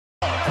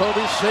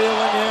Kobe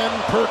sailing in.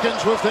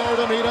 Perkins was there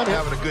to meet him.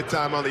 Having a good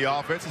time on the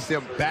offense. You see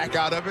him back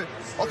out of it.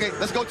 Okay,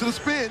 let's go to the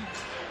spin.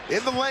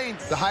 In the lane,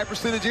 the high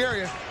percentage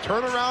area.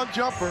 Turnaround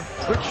jumper.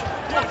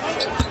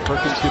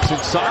 Perkins gets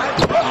inside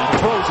and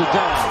throws it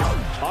down.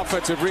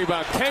 Offensive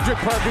rebound. Kendrick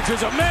Perkins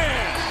is a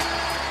man.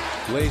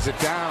 Lays it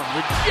down.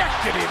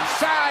 Rejected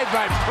inside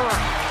by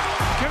Perkins.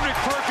 Kendrick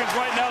Perkins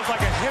right now is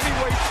like a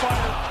heavyweight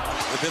fighter.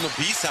 There's been a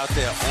beast out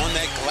there on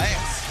that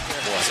glass.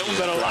 Someone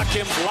better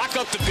lock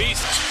up the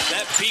beast.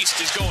 That beast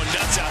is going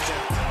nuts out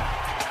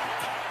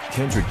there.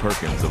 Kendrick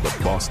Perkins of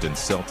the Boston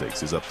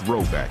Celtics is a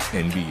throwback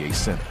NBA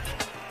center.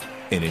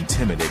 An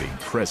intimidating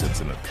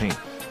presence in the paint.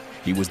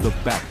 He was the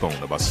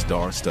backbone of a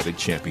star-studded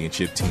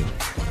championship team.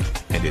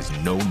 And his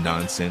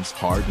no-nonsense,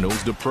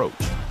 hard-nosed approach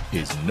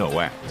is no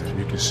act.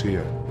 You can see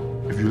it.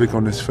 If you look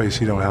on his face,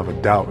 he don't have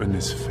a doubt in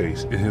his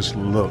face. In his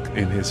look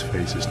in his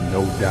face, there's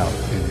no doubt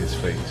in his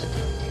face.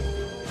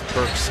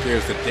 Burke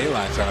scares the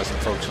daylights out of some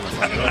folks in the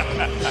front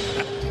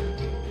row.